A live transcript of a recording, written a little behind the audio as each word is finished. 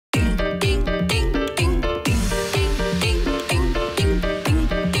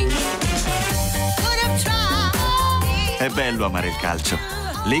È bello amare il calcio.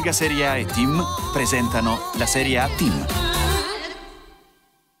 Lega Serie A e TIM presentano la Serie A TIM.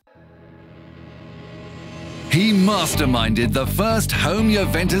 He masterminded the first home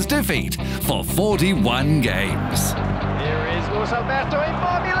Juventus defeat for 41 games. Here is Luis Alberto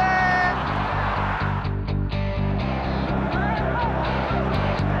Immobile!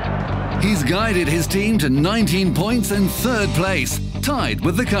 He's guided his team to 19 points and third place, tied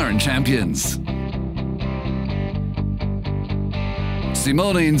with the current champions.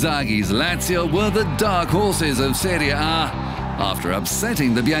 Simone Inzaghi's Lazio were the dark horses of Serie A. After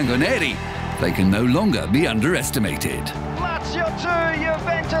upsetting the Bianconeri, they can no longer be underestimated. Lazio 2,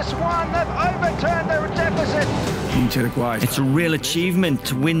 Juventus 1, they've overturned their deficit. It's a real achievement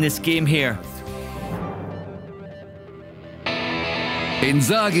to win this game here.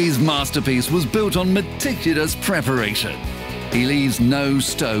 Inzaghi's masterpiece was built on meticulous preparation. He leaves no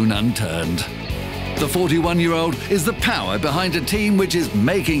stone unturned. The 41-year-old is the power behind a team which is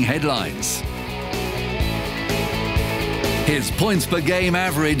making headlines. His points per game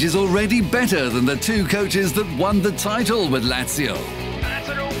average is already better than the two coaches that won the title with Lazio. That's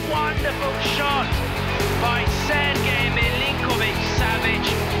a wonderful shot by Sergej Milinkovic-Savic.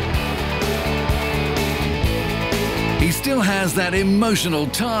 He still has that emotional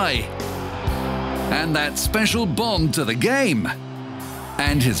tie and that special bond to the game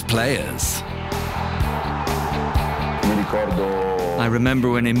and his players. I remember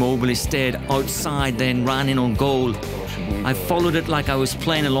when Immobile stayed outside, then ran in on goal. I followed it like I was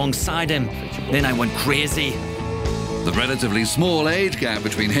playing alongside him. Then I went crazy. The relatively small age gap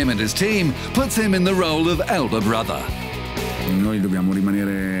between him and his team puts him in the role of elder brother.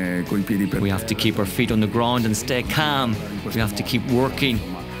 We have to keep our feet on the ground and stay calm. We have to keep working,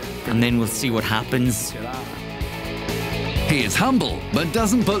 and then we'll see what happens. He is humble, but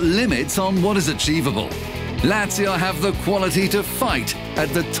doesn't put limits on what is achievable. Lazio have the quality to fight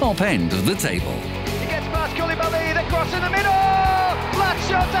at the top end of the table. He gets past Koulibaly, the cross in the middle!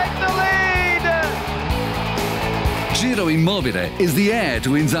 Lazio take the lead! Ciro Immobile is the heir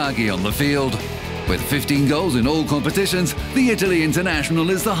to Inzaghi on the field. With 15 goals in all competitions, the Italy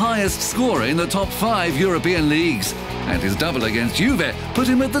international is the highest scorer in the top 5 European leagues, and his double against Juve put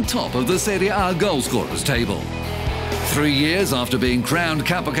him at the top of the Serie A goal scorers table. 3 years after being crowned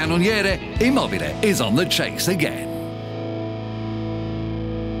capocannoniere, Immobile is on the chase again.